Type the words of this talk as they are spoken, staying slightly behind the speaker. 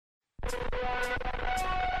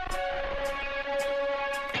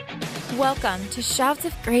Welcome to Shouts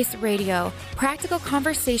of Grace Radio, practical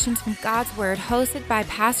conversations from God's Word, hosted by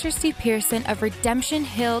Pastor Steve Pearson of Redemption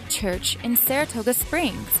Hill Church in Saratoga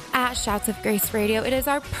Springs. At Shouts of Grace Radio, it is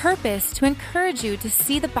our purpose to encourage you to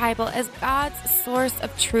see the Bible as God's source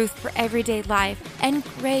of truth for everyday life and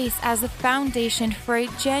grace as the foundation for a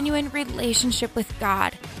genuine relationship with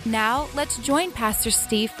God. Now, let's join Pastor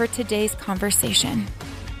Steve for today's conversation.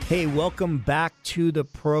 Hey, welcome back to the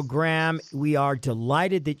program. We are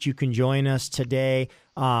delighted that you can join us today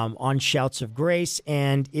on Shouts of Grace.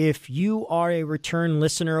 And if you are a return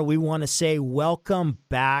listener, we want to say welcome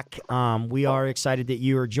back. We are excited that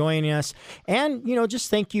you are joining us. And, just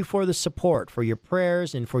thank you for the support, for your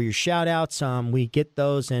prayers and for your shout outs. We get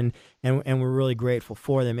those and we're really grateful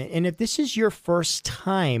for them. And if this is your first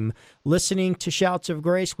time listening to Shouts of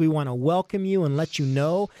Grace, we want to welcome you and let you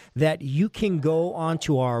know that you can go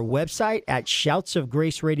onto our website at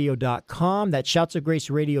shoutsofgraceradio.com. That's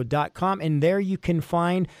shoutsofgraceradio.com. And there you can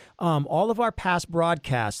find all of our past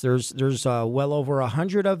broadcasts. There's well over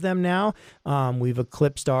 100 of them now. We've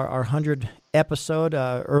eclipsed our 100 episode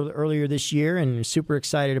earlier this year, and super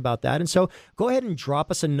excited about that. And so go ahead and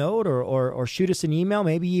drop us a note or shoot us an email,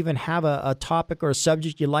 maybe even have a topic or a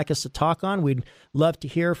subject you'd like us to talk on. We'd love to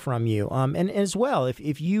hear from you. And as well,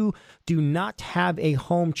 if you do not have a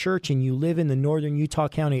home church and you live in the northern Utah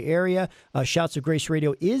County area, Shouts of Grace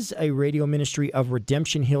Radio is a radio ministry of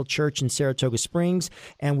Redemption Hill Church in Saratoga Springs,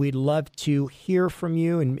 and we'd love to hear from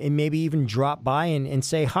you and maybe even drop by and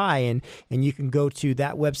say hi. And you can go to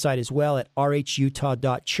that website as well at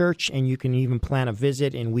rhutah.church, and you can even plan a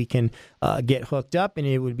visit, and we can get hooked up, and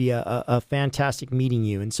it would be a fantastic meeting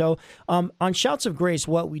you. And so on Shouts of Grace,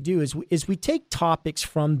 what we do is we take topics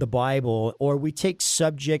from the Bible, or we take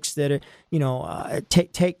subjects that are,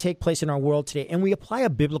 take place in our world today, and we apply a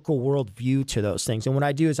biblical worldview to those things. And what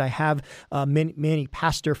I do is I have many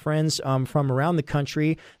pastor friends from around the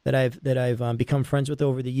country that I've become friends with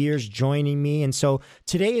over the years joining me. And so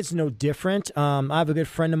today is no different. I have a good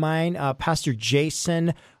friend of mine, Pastor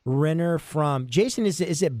Jason Renner from Jason. Is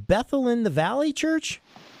it Bethel in the Valley Church?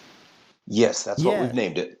 Yes, that's what we've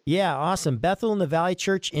named it. Yeah, awesome. Bethel in the Valley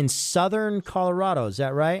Church in southern Colorado. Is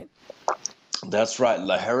that right? That's right.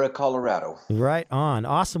 La Jera, Colorado. Right on.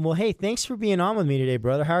 Awesome. Well, hey, thanks for being on with me today,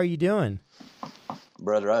 brother. How are you doing?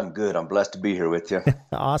 Brother, I'm good. I'm blessed to be here with you.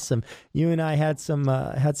 Awesome. You and I had some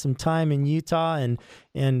time in Utah, and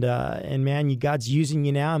man, God's using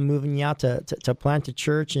you now and moving you out to plant a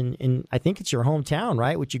church, and I think it's your hometown,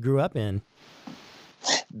 right? What you grew up in.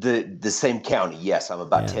 The same county, yes. I'm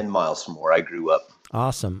about 10 miles from where I grew up.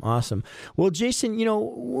 Awesome. Well, Jason,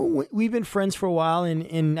 we've been friends for a while,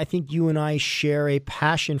 and I think you and I share a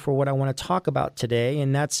passion for what I want to talk about today,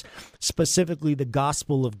 and that's specifically the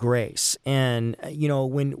gospel of grace. And,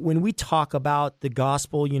 when we talk about the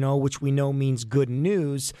gospel, which we know means good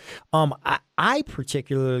news, I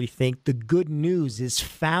particularly think the good news is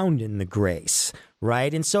found in the grace.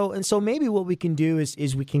 Right. And so maybe what we can do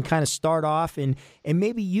is we can kind of start off and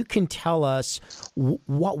maybe you can tell us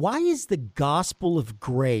why is the gospel of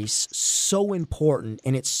grace so important?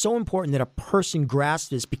 And it's so important that a person grasps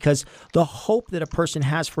this, because the hope that a person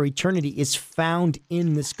has for eternity is found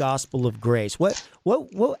in this gospel of grace.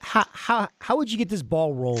 How would you get this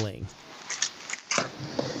ball rolling?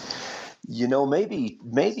 Maybe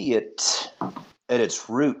it at its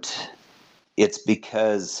root, it's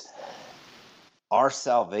because our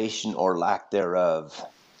salvation or lack thereof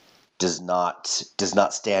does not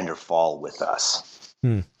stand or fall with us.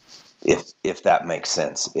 If that makes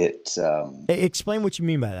sense. Explain what you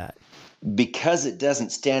mean by that. Because it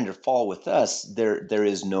doesn't stand or fall with us, there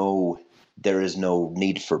is no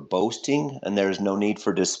need for boasting, and there is no need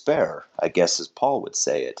for despair, I guess, as Paul would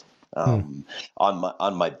say it. On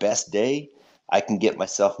my best day, I can get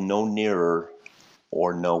myself no nearer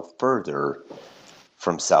or no further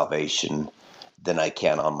from salvation than I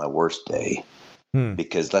can on my worst day.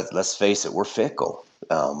 Because let's face it, we're fickle.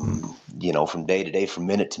 From day to day, from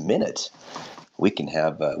minute to minute, we can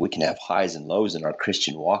have highs and lows in our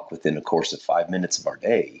Christian walk within the course of 5 minutes of our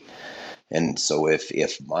day. And so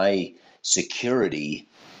if my security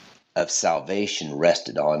of salvation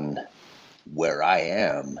rested on where I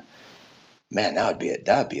am, man, that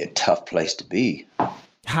would be a tough place to be.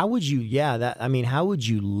 How would you, how would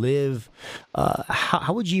you live,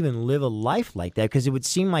 how would you even live a life like that? Because it would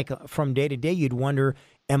seem like from day to day, you'd wonder,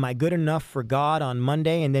 am I good enough for God on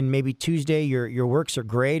Monday? And then maybe Tuesday, your works are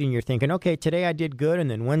great, and you're thinking, okay, today I did good.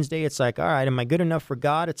 And then Wednesday, it's like, all right, am I good enough for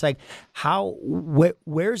God? It's like,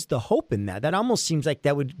 where's the hope in that? That almost seems like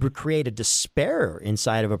that would create a despair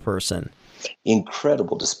inside of a person.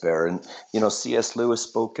 incredible despair. And, C.S. Lewis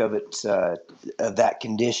spoke of it, of that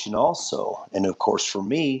condition also. And of course, for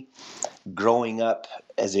me, growing up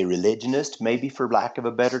as a religionist, maybe for lack of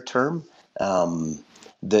a better term,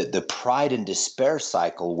 the pride and despair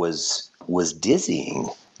cycle was dizzying,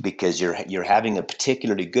 because you're having a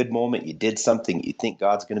particularly good moment. You did something you think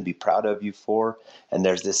God's going to be proud of you for, and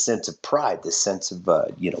there's this sense of pride, this sense of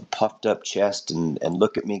puffed up chest and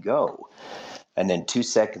look at me go. And then 2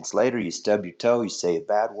 seconds later, you stub your toe, you say a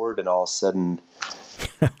bad word, and all of a sudden,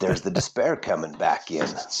 there's the despair coming back in.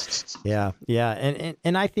 Yeah,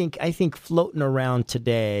 and I think floating around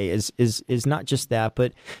today is not just that,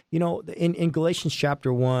 but in Galatians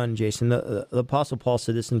chapter 1, Jason, the Apostle Paul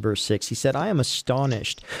said this in verse 6. He said, "I am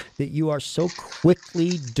astonished that you are so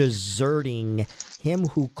quickly deserting him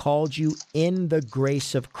who called you in the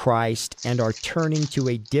grace of Christ and are turning to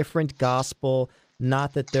a different gospel,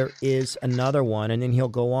 not that there is another one." And then he'll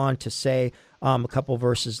go on to say a couple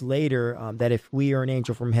verses later that if we or an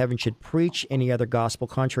angel from heaven should preach any other gospel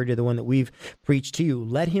contrary to the one that we've preached to you,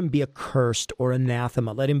 let him be accursed or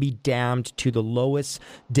anathema. Let him be damned to the lowest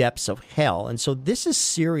depths of hell. And so this is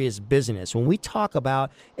serious business. When we talk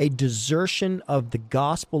about a desertion of the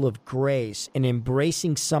gospel of grace and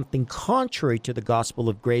embracing something contrary to the gospel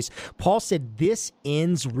of grace, Paul said this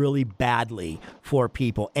ends really badly for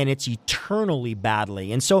people, and it's eternally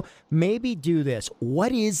badly. And so maybe do this.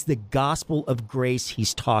 What is the gospel of grace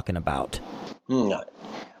he's talking about?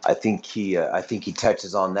 I think he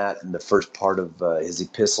touches on that in the first part of his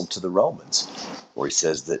epistle to the Romans, where he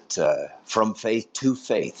says that from faith to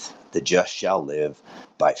faith, the just shall live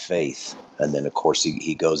by faith. And then, of course,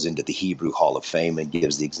 he goes into the Hebrew Hall of Fame and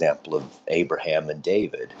gives the example of Abraham and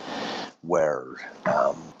David, where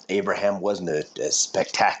Abraham wasn't a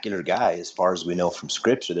spectacular guy as far as we know from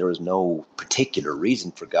Scripture. There was no particular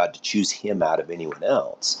reason for God to choose him out of anyone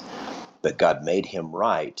else. But God made him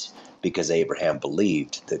right because Abraham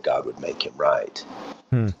believed that God would make him right.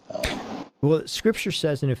 Well, Scripture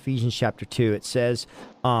says in Ephesians chapter 2, it says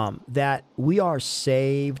that we are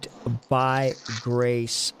saved by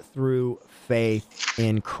grace through faith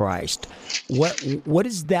in Christ. What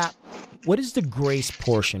is that? What is the grace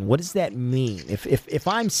portion? What does that mean? If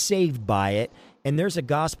I'm saved by it, and there's a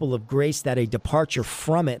gospel of grace that a departure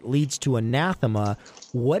from it leads to anathema,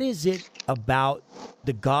 what is it about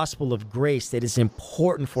the gospel of grace that is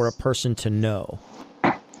important for a person to know?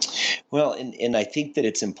 Well, and I think that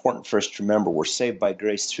it's important for us to remember we're saved by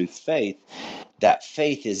grace through faith. That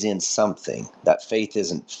faith is in something. That faith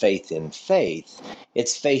isn't faith in faith.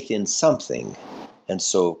 It's faith in something. And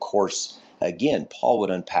so, of course, again, Paul would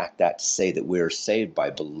unpack that to say that we are saved by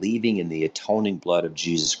believing in the atoning blood of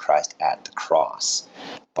Jesus Christ at the cross,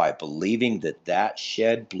 by believing that that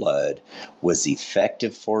shed blood was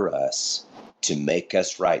effective for us to make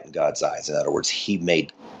us right in God's eyes. In other words, he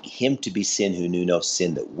made him to be sin who knew no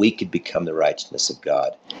sin, that we could become the righteousness of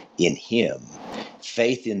God in him.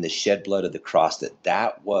 Faith in the shed blood of the cross,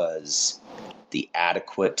 that was the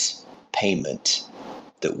adequate payment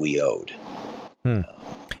that we owed.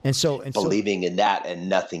 And believing in that and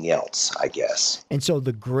nothing else, I guess. And so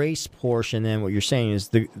the grace portion, then, what you're saying is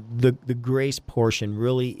the grace portion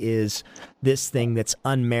really is this thing that's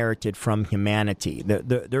unmerited from humanity.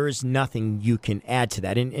 There is nothing you can add to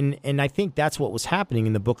that. And I think that's what was happening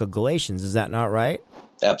in the book of Galatians. Is that not right?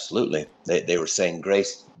 Absolutely. They were saying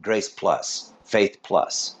grace plus, faith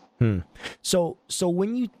plus. So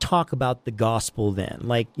when you talk about the gospel, then,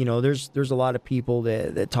 there's a lot of people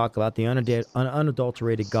that talk about the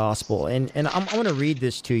unadulterated gospel, and I'm going to read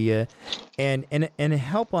this to you, and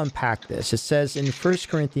help unpack this. It says in 1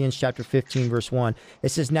 Corinthians chapter 15, verse 1, it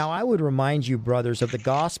says, "Now I would remind you, brothers, of the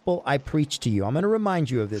gospel I preached to you." I'm going to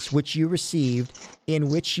remind you of this, which you received, in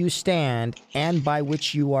which you stand, and by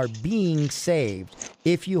which you are being saved,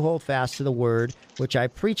 if you hold fast to the word which I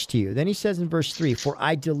preached to you. Then he says in verse 3, "For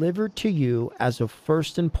I delivered to you as of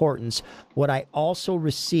first importance what I also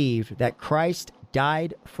received, that Christ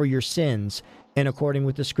died for your sins, in according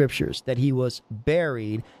with the Scriptures, that he was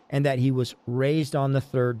buried, and that he was raised on the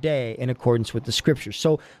third day in accordance with the Scriptures."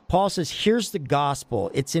 So Paul says, here's the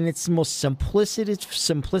gospel. It's in its most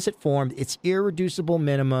simplicit form. It's irreducible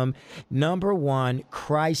minimum. Number one,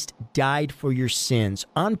 Christ died for your sins.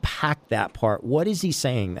 Unpack that part. What is he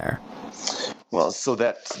saying there? Well, so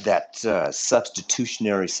that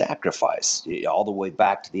substitutionary sacrifice, all the way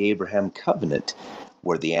back to the Abraham covenant,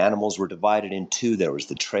 where the animals were divided in two, there was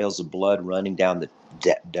the trails of blood running down the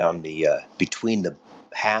between the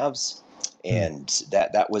halves, And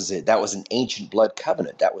that was it. That was an ancient blood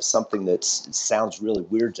covenant. That was something that sounds really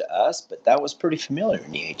weird to us, but that was pretty familiar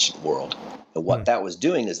in the ancient world. And what that was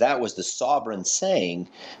doing is that was the sovereign saying,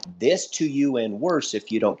 this to you and worse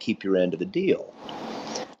if you don't keep your end of the deal.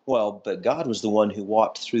 Well, but God was the one who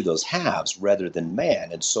walked through those halves rather than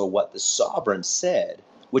man. And so what the sovereign said,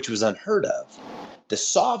 which was unheard of, the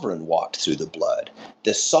sovereign walked through the blood.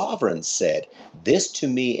 The sovereign said, this to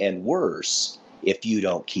me and worse if you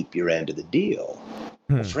don't keep your end of the deal.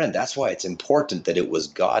 Well, friend, that's why it's important that it was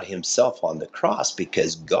God himself on the cross,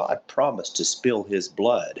 because God promised to spill his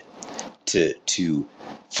blood to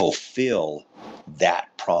fulfill that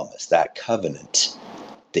promise, that covenant,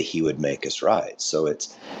 that he would make us right. So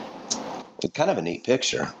it's kind of a neat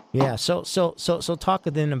picture. Yeah. So talk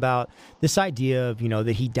then about this idea of,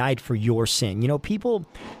 that he died for your sin. People,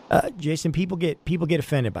 Jason, people get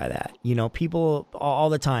offended by that. People all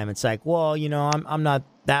the time. It's like, well, I'm not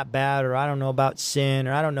that bad, or I don't know about sin,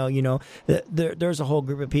 or I don't know, there's a whole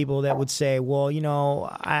group of people that would say, well,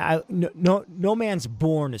 no man's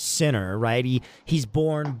born a sinner, right? He's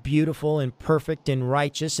born beautiful and perfect and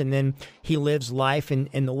righteous, and then he lives life and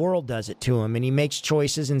the world does it to him, and he makes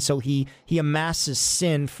choices, and so he amasses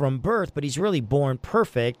sin from birth, but he's really born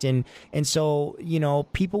perfect, and so,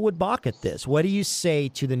 people would balk at this. What do you say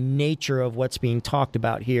to the nature of what's being talked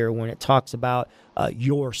about here when it talks about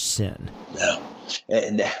your sin? Yeah.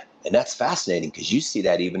 And that's fascinating, because you see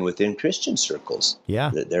that even within Christian circles.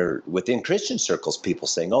 Yeah. They're within Christian circles, people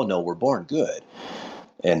saying, oh, no, we're born good.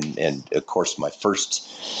 And of course, my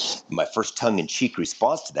first tongue-in-cheek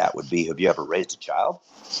response to that would be, have you ever raised a child?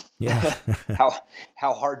 Yeah.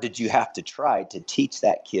 How hard did you have to try to teach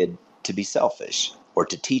that kid to be selfish, or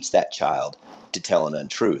to teach that child to tell an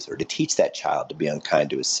untruth, or to teach that child to be unkind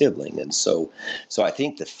to a sibling? And so I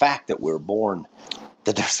think the fact that we're born,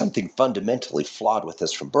 that there's something fundamentally flawed with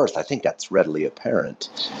us from birth, I think that's readily apparent.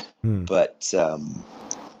 But,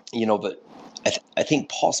 I think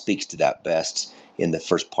Paul speaks to that best in the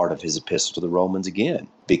first part of his epistle to the Romans again,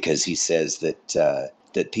 because he says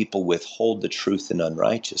that people withhold the truth in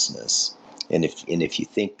unrighteousness. And if you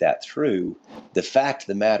think that through, the fact of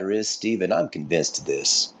the matter is, Stephen, I'm convinced of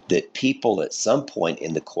this, that people at some point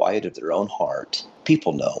in the quiet of their own heart,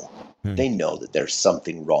 people know. They know that there's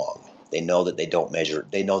something wrong. They know that they don't measure.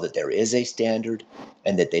 They know that there is a standard,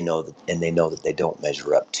 and they know that they don't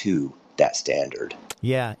measure up to that standard.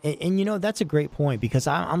 Yeah, and that's a great point, because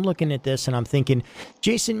I'm looking at this and I'm thinking,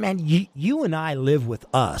 Jason, man, you and I live with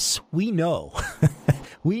us. We know.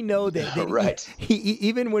 We know that right.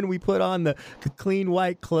 Even when we put on the clean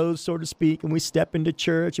white clothes, so to speak, and we step into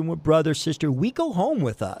church and we're brother, sister, we go home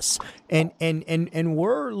with us, and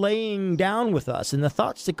we're laying down with us, and the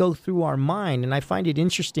thoughts that go through our mind. And I find it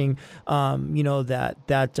interesting,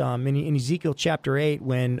 that in Ezekiel chapter 8,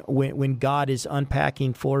 when God is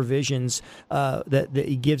unpacking four visions, that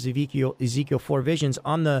he gives Ezekiel four visions,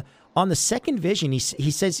 on the second vision, he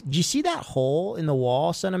says, do you see that hole in the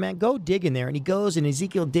wall, son of man? Go dig in there. And he goes, and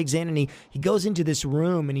Ezekiel digs in, and he goes into this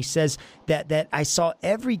room, and he says that I saw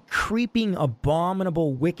every creeping,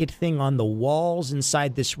 abominable, wicked thing on the walls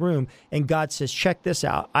inside this room. And God says, check this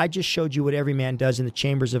out. I just showed you what every man does in the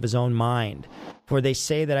chambers of his own mind. For they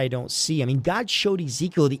say that I don't see. I mean, God showed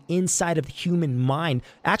Ezekiel the inside of the human mind.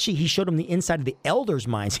 Actually, he showed him the inside of the elders'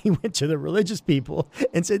 minds. He went to the religious people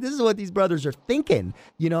and said, this is what these brothers are thinking,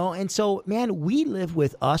 And so, man, we live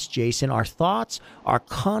with us, Jason, our thoughts, our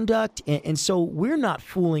conduct. And so we're not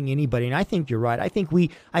fooling anybody. And I think you're right. I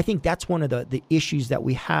think that's one of the issues that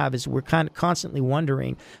we have, is we're kind of constantly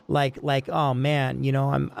wondering, like, oh man,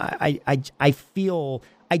 I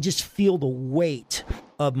just feel the weight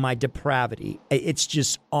of my depravity. It's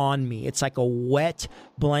just on me. It's like a wet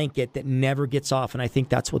blanket that never gets off. And I think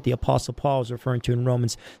that's what the Apostle Paul is referring to in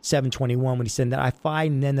Romans 7:21, when he said that I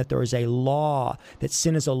find then that there is a law, that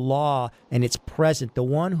sin is a law, and it's present. The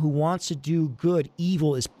one who wants to do good,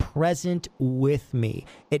 evil is present with me.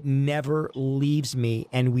 It never leaves me,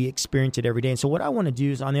 and we experience it every day. And so what I want to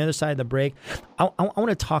do is, on the other side of the break, I want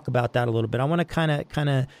to talk about that a little bit. I want to kind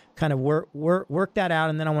of work that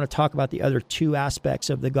out, and then I want to talk about the other two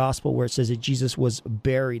aspects of the gospel where it says that Jesus was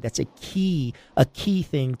buried. That's a key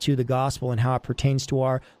thing to the gospel and how it pertains to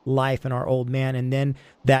our life and our old man, and then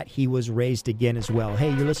that he was raised again as well.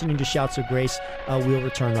 Hey, you're listening to Shouts of Grace. We'll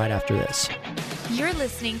return right after this. You're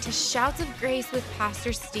listening to Shouts of Grace with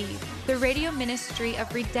Pastor Steve, the radio ministry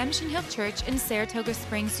of Redemption Hill Church in Saratoga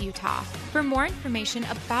Springs, Utah. For more information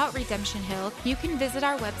about Redemption Hill, you can visit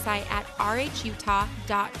our website at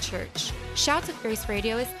rhutah.church. Shouts of Grace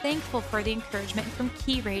Radio is thankful for the encouragement from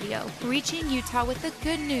Key Radio, reaching Utah with the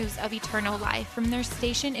good news of eternal life from their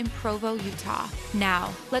station in Provo, Utah.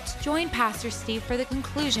 Now, let's join Pastor Steve for the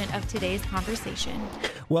conclusion of today's conversation.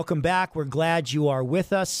 Welcome back. We're glad you are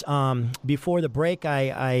with us. Before the break,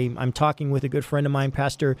 I'm talking with a good friend of mine,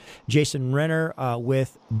 Pastor Jason Renner,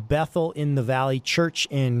 with Bethel in the Valley Church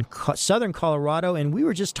in southern Colorado, and we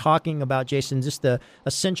were just talking about, Jason, just the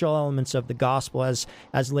essential elements of the gospel as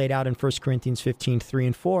laid out in 1 Corinthians 15, 3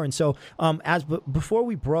 and 4. And so before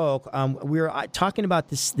we broke, we were talking about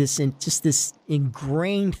this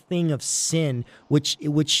ingrained thing of sin, which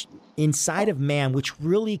inside of man, which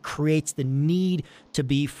really creates the need to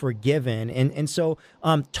be forgiven. And so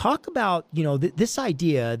talk about, this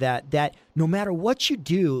idea that no matter what you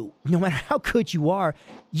do, no matter how good you are,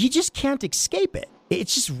 you just can't escape it.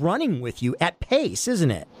 It's just running with you at pace,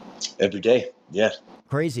 isn't it? Every day. Yeah.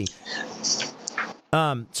 Crazy.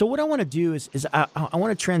 So what I want to do is I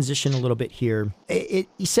want to transition a little bit here. He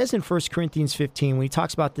says in 1 Corinthians 15, when he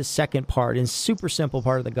talks about this second part, and super simple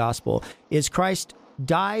part of the gospel, is Christ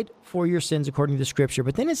died for your sins according to the scripture.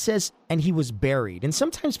 But then it says, and he was buried. And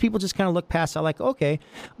sometimes people just kind of look past that like, okay.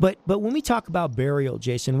 But when we talk about burial,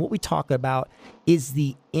 Jason, what we talk about is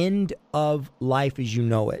the end of life as you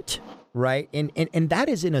know it. Right. And that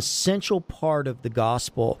is an essential part of the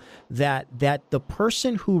gospel, that the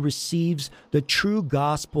person who receives the true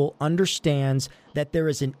gospel understands that there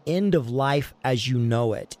is an end of life as you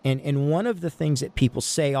know it. And one of the things that people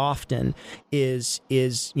say often is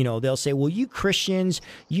they'll say, well, you Christians,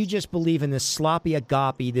 you just believe in this sloppy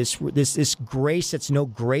agape, this grace that's no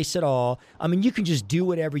grace at all. I mean, you can just do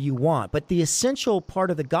whatever you want. But the essential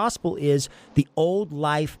part of the gospel is the old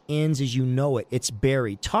life ends as you know it. It's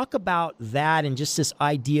buried. Talk about that and just this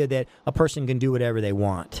idea that a person can do whatever they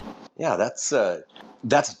want. Yeah, that's a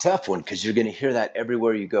tough one, because you're going to hear that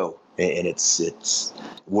everywhere you go. And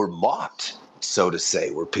we're mocked, so to say,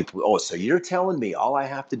 where people, so you're telling me all I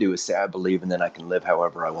have to do is say I believe and then I can live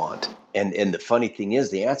however I want. And the funny thing is,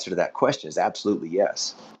 the answer to that question is absolutely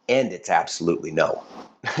yes. And it's absolutely no.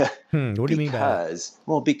 What do you mean by that?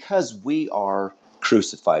 Well, because we are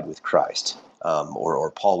crucified with Christ. Or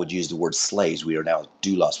Paul would use the word slaves. We are now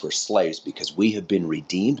doulos, we're slaves because we have been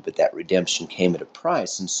redeemed, but that redemption came at a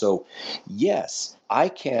price. And so, yes, I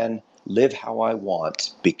can live how I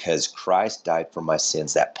want because Christ died for my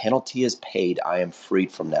sins. That penalty is paid. I am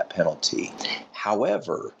freed from that penalty.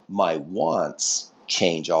 However, my wants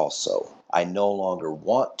change also. I no longer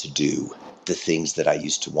want to do the things that I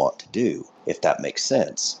used to want to do, if that makes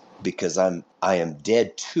sense, because I am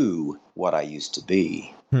dead to what I used to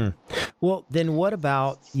be. Well, then what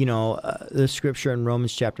about, the scripture in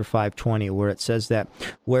Romans chapter 5:20, where it says that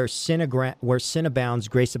where sin abounds,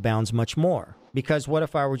 grace abounds much more? Because what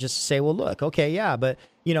if I were just to say, well, look, okay, yeah, but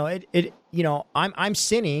I'm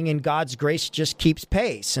sinning and God's grace just keeps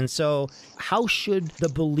pace. And so how should the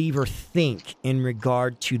believer think in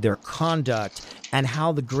regard to their conduct and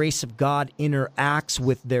how the grace of God interacts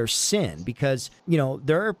with their sin? Because,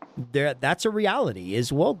 that's a reality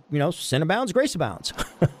is, sin abounds, grace abounds.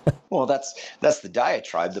 Well, that's the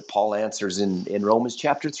diatribe that Paul answers in Romans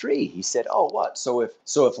chapter 3. He said, oh, what? So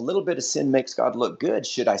if a little bit of sin makes God look good,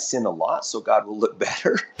 should I sin a lot so God will look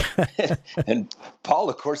better? And Paul,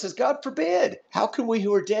 of course, says, God forbid. How can we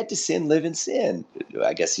who are dead to sin live in sin?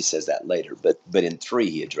 I guess he says that later, but in 3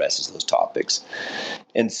 he addresses those topics.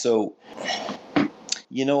 And so,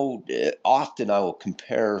 often I will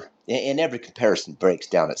compare, and every comparison breaks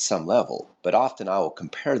down at some level, but often I will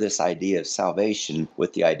compare this idea of salvation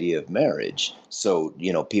with the idea of marriage. So,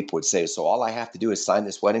 people would say, so all I have to do is sign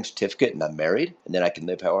this wedding certificate and I'm married, and then I can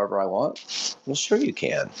live however I want? Well, sure you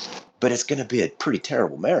can, but it's going to be a pretty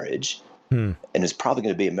terrible marriage. And it's probably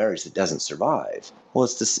going to be a marriage that doesn't survive. Well,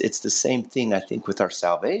 it's the same thing, I think, with our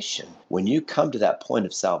salvation. When you come to that point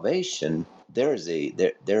of salvation, there is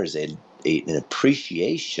an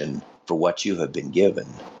appreciation for what you have been given.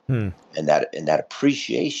 And that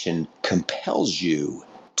appreciation compels you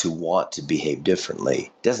to want to behave differently.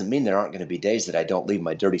 Doesn't mean there aren't going to be days that I don't leave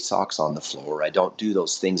my dirty socks on the floor. I don't do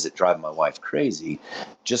those things that drive my wife crazy,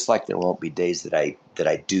 just like there won't be days that I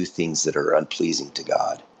do things that are unpleasing to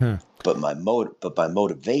God. But my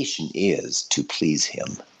motivation is to please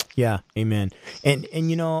Him. Yeah, amen. And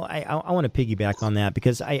I want to piggyback on that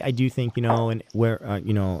because I do think and where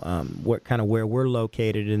where we're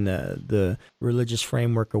located in the religious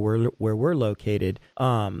framework or where we're located,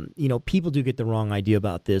 people do get the wrong idea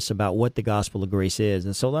about this, about what the gospel of grace is.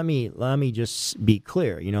 And so let me just be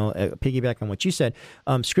clear. Piggyback on what you said.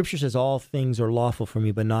 Scripture says all things are lawful for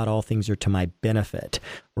me, but not all things are to my benefit.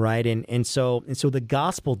 right? And so the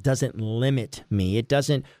gospel doesn't limit me. It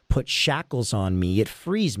doesn't put shackles on me. It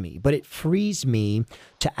frees me, but it frees me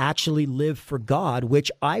to actually live for God,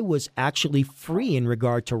 which I was actually free in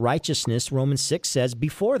regard to righteousness. Romans 6 says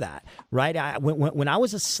before that, right? When I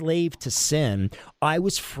was a slave to sin, I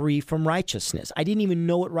was free from righteousness. I didn't even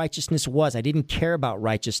know what righteousness was. I didn't care about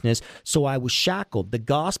righteousness, so I was shackled. The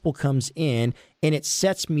gospel comes in and it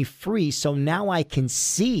sets me free, so now I can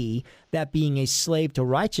see that being a slave to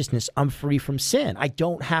righteousness, I'm free from sin. I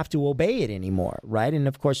don't have to obey it anymore, right? And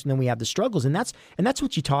of course, then we have the struggles, and that's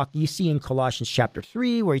what you see in Colossians chapter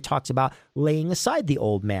 3, where he talks about laying aside the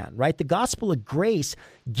old man, right? The gospel of grace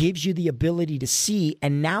gives you the ability to see,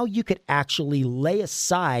 and now you could actually lay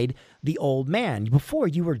aside the old man. Before,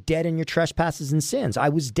 you were dead in your trespasses and sins. I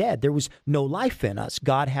was dead. There was no life in us.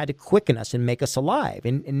 God had to quicken us and make us alive.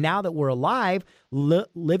 And now that we're alive,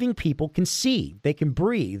 living people can see, they can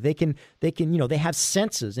breathe, they can, they have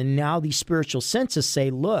senses. And now these spiritual senses say,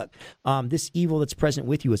 look, this evil that's present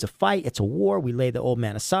with you is a fight. It's a war. We lay the old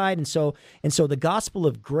man aside. And so the gospel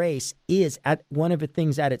of grace is at one of the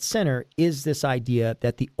things at its center is this idea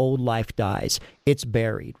that the old life dies. It's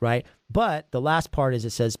buried, right? But the last part is it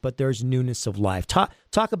says, but there's newness of life. Talk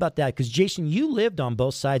about that, because Jason, you lived on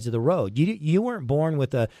both sides of the road. You weren't born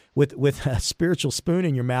with a spiritual spoon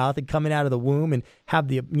in your mouth and coming out of the womb and have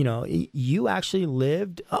the, you actually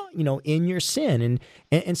lived, in your sin.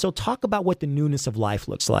 And so talk about what the newness of life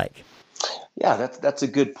looks like. Yeah, that's a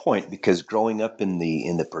good point, because growing up in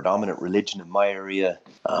the predominant religion of my area,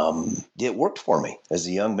 it worked for me. As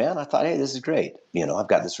a young man, I thought, hey, this is great. I've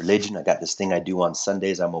got this religion, I got this thing I do on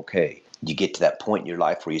Sundays, I'm okay. You get to that point in your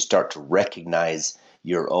life where you start to recognize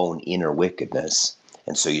your own inner wickedness.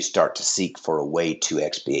 And so you start to seek for a way to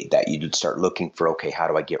expiate that. You start looking for, okay, how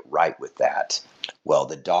do I get right with that? Well,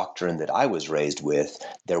 the doctrine that I was raised with,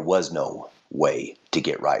 there was no way to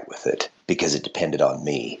get right with it, because it depended on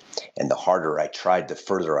me. And the harder I tried, the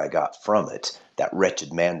further I got from it. That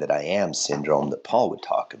wretched man that I am syndrome that Paul would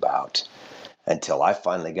talk about. Until I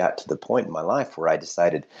finally got to the point in my life where I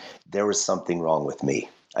decided there was something wrong with me.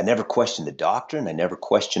 I never questioned the doctrine. I never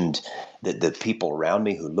questioned the people around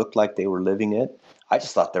me who looked like they were living it. I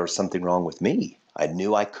just thought there was something wrong with me. I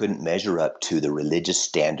knew I couldn't measure up to the religious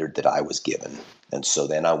standard that I was given. And so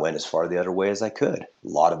then I went as far the other way as I could. A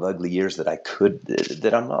lot of ugly years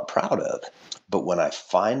that I'm not proud of. But when I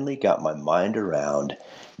finally got my mind around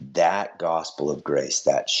that gospel of grace,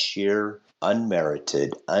 that sheer,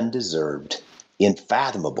 unmerited, undeserved,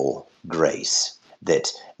 unfathomable grace,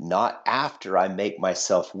 that not after I make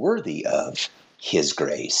myself worthy of his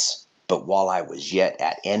grace, but while I was yet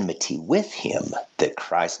at enmity with him, that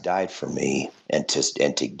Christ died for me, and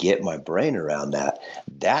to get my brain around that,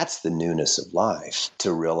 that's the newness of life.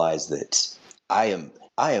 To realize that I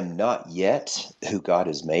am not yet who God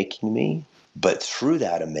is making me, but through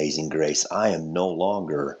that amazing grace, I am no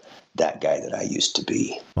longer that guy that I used to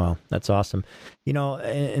be. Wow, that's awesome.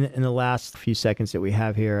 In the last few seconds that we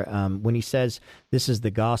have here, when he says this is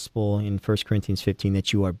the gospel in 1 Corinthians 15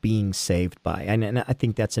 that you are being saved by, and I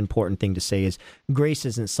think that's an important thing to say, is grace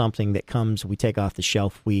isn't something that comes, we take off the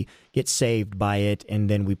shelf, we get saved by it, and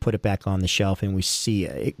then we put it back on the shelf and we see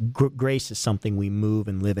it. Grace is something we move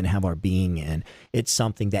and live and have our being in. It's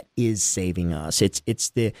something that is saving us. It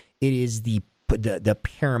is the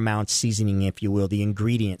paramount seasoning, if you will, the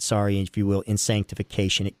ingredient, if you will, in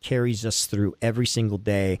sanctification. It carries us through every single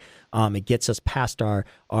day. It gets us past our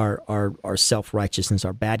self-righteousness,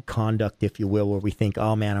 our bad conduct, if you will, where we think,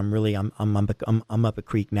 oh man, I'm up a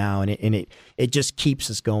creek now, and it just keeps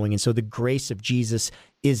us going. And so the grace of Jesus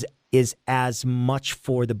is as much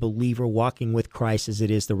for the believer walking with Christ as it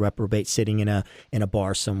is the reprobate sitting in a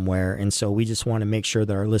bar somewhere. And so we just want to make sure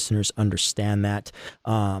that our listeners understand that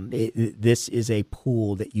this is a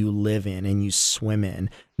pool that you live in and you swim in,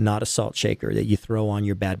 not a salt shaker that you throw on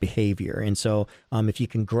your bad behavior. And so if you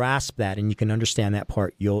can grasp that and you can understand that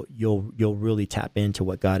part, you'll really tap into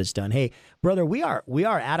what God has done. Hey, brother, we are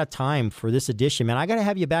out of time for this edition, man. I got to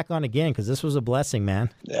have you back on again, because this was a blessing, man.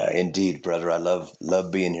 Yeah, indeed, brother. I love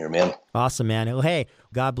being here, man. Awesome, man. Well, hey,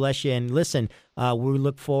 God bless you. And listen, we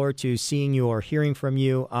look forward to seeing you or hearing from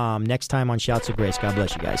you next time on Shouts of Grace. God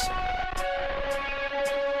bless you guys.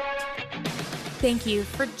 Thank you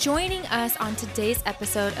for joining us on today's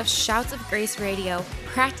episode of Shouts of Grace Radio,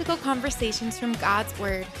 practical conversations from God's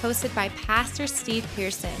Word, hosted by Pastor Steve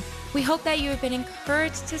Pearson. We hope that you have been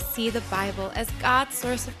encouraged to see the Bible as God's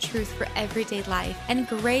source of truth for everyday life and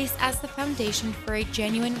grace as the foundation for a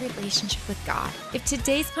genuine relationship with God. If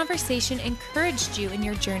today's conversation encouraged you in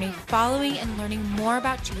your journey following and learning more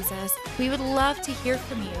about Jesus, we would love to hear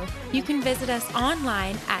from you. You can visit us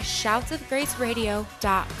online at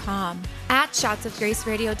shoutsofgraceradio.com. At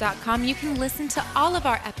shoutsofgraceradio.com, you can listen to all of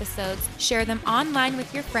our episodes, share them online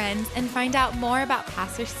with your friends, and find out more about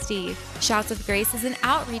Pastor Steve. Shouts of Grace is an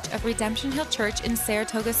outreach of Redemption Hill Church in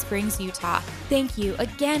Saratoga Springs, Utah. Thank you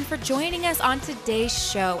again for joining us on today's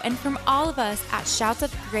show. And from all of us at Shouts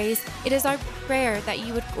of Grace, it is our prayer that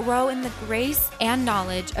you would grow in the grace and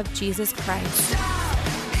knowledge of Jesus Christ.